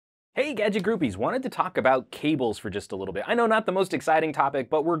Hey Gadget Groupies, wanted to talk about cables for just a little bit. I know not the most exciting topic,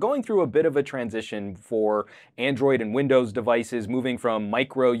 but we're going through a bit of a transition for Android and Windows devices, moving from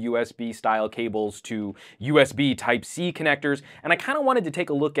micro USB style cables to USB Type-C connectors, and I kind of wanted to take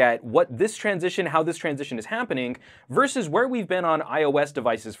a look at how this transition is happening, versus where we've been on iOS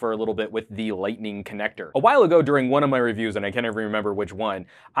devices for a little bit with the Lightning connector. A while ago during one of my reviews, and I can't even remember which one,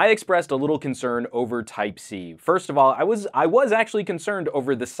 I expressed a little concern over Type-C. First of all, I was actually concerned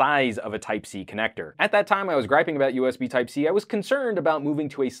over the size of a Type-C connector. At that time, I was griping about USB Type-C. I was concerned about moving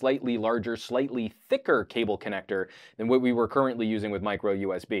to a slightly larger, slightly thicker cable connector than what we were currently using with micro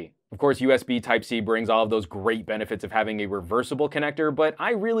USB. Of course, USB Type-C brings all of those great benefits of having a reversible connector, but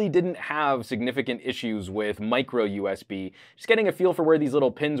I really didn't have significant issues with micro USB. Just getting a feel for where these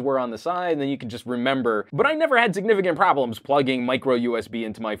little pins were on the side, and then you can just remember. But I never had significant problems plugging micro USB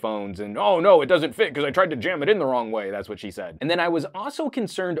into my phones, and oh no, it doesn't fit because I tried to jam it in the wrong way, that's what she said. And then I was also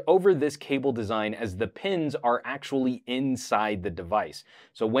concerned over this cable design as the pins are actually inside the device.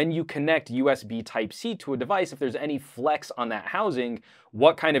 So when you connect USB Type-C to a device, if there's any flex on that housing,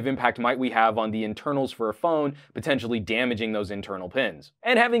 what kind of impact might we have on the internals for a phone, potentially damaging those internal pins?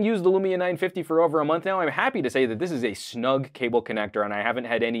 And having used the Lumia 950 for over a month now, I'm happy to say that this is a snug cable connector and I haven't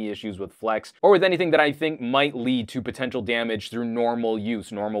had any issues with flex or with anything that I think might lead to potential damage through normal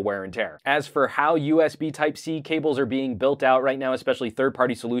use, normal wear and tear. As for how USB Type-C cables are being built out right now, especially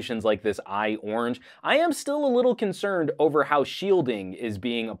third-party solutions like this iOrange, I am still a little concerned over how shielding is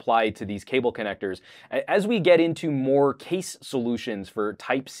being applied to these cable connectors. As we get into more case solutions for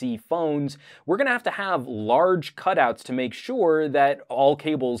Type-C phones, we're gonna have to have large cutouts to make sure that all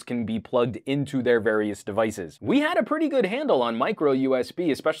cables can be plugged into their various devices. We had a pretty good handle on micro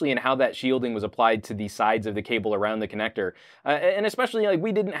USB, especially in how that shielding was applied to the sides of the cable around the connector. And especially like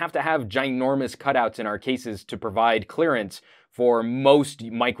we didn't have to have ginormous cutouts in our cases to provide clearance for most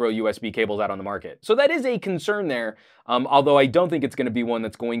micro USB cables out on the market. So that is a concern there, although I don't think it's going to be one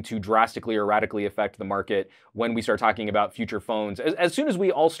that's going to drastically or radically affect the market when we start talking about future phones. As soon as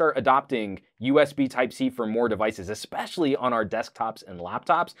we all start adopting USB Type-C for more devices, especially on our desktops and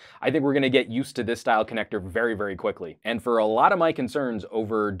laptops, I think we're going to get used to this style connector very, very quickly. And for a lot of my concerns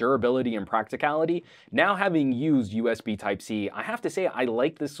over durability and practicality, now having used USB Type-C, I have to say I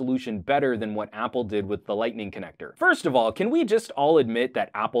like this solution better than what Apple did with the Lightning connector. First of all, can we just all admit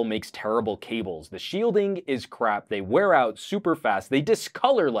that Apple makes terrible cables? The shielding is crap, they wear out super fast, they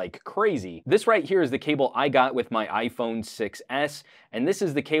discolor like crazy. This right here is the cable I got with my iPhone 6s, and this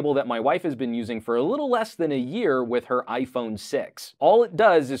is the cable that my wife has been using for a little less than a year with her iPhone 6. All it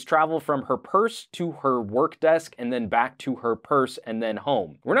does is travel from her purse to her work desk and then back to her purse and then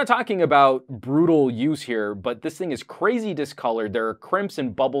home. We're not talking about brutal use here, but this thing is crazy discolored. There are crimps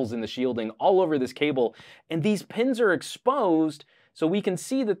and bubbles in the shielding all over this cable, and these pins are exposed, so we can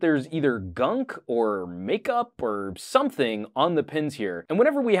see that there's either gunk or makeup or something on the pins here. And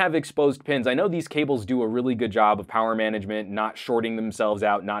whenever we have exposed pins, I know these cables do a really good job of power management, not shorting themselves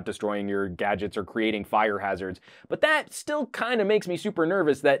out, not destroying your gadgets or creating fire hazards, but that still kind of makes me super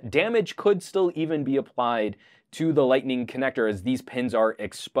nervous that damage could still even be applied to the Lightning connector as these pins are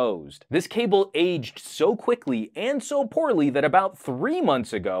exposed. This cable aged so quickly and so poorly that about 3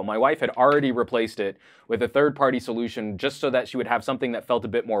 months ago, my wife had already replaced it with a third-party solution just so that she would have something that felt a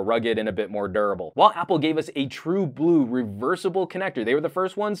bit more rugged and a bit more durable. While Apple gave us a true blue reversible connector, they were the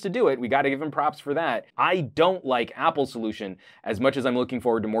first ones to do it, we gotta give them props for that. I don't like Apple's solution as much as I'm looking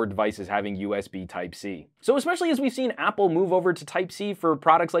forward to more devices having USB Type-C. So especially as we've seen Apple move over to Type-C for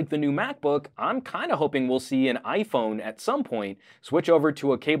products like the new MacBook, I'm kinda hoping we'll see an iPhone at some point switch over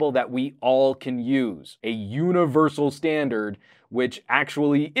to a cable that we all can use. A universal standard, which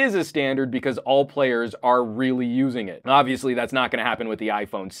actually is a standard because all players are really using it. Obviously, that's not gonna happen with the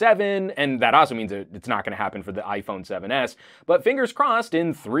iPhone 7, and that also means it's not gonna happen for the iPhone 7s, but fingers crossed,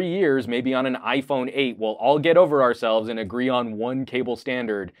 in 3 years, maybe on an iPhone 8, we'll all get over ourselves and agree on one cable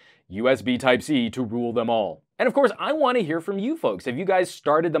standard, USB Type-C, to rule them all. And of course, I want to hear from you folks. Have you guys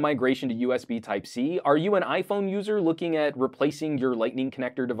started the migration to USB Type-C? Are you an iPhone user looking at replacing your Lightning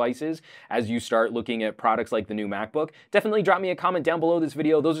connector devices as you start looking at products like the new MacBook? Definitely drop me a comment down below this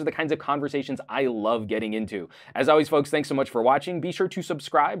video. Those are the kinds of conversations I love getting into. As always, folks, thanks so much for watching. Be sure to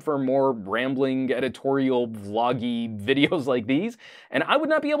subscribe for more rambling, editorial, vloggy videos like these. And I would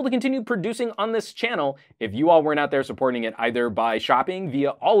not be able to continue producing on this channel if you all weren't out there supporting it either by shopping via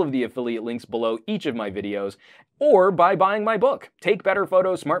all of the affiliate links below each of my videos, or by buying my book. Take Better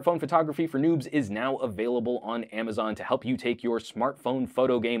Photos, Smartphone Photography for Noobs is now available on Amazon to help you take your smartphone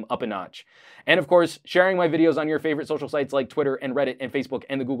photo game up a notch. And of course, sharing my videos on your favorite social sites like Twitter and Reddit and Facebook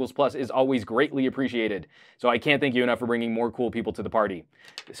and the Googles Plus is always greatly appreciated. So I can't thank you enough for bringing more cool people to the party.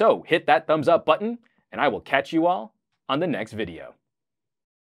 So hit that thumbs up button, and I will catch you all on the next video.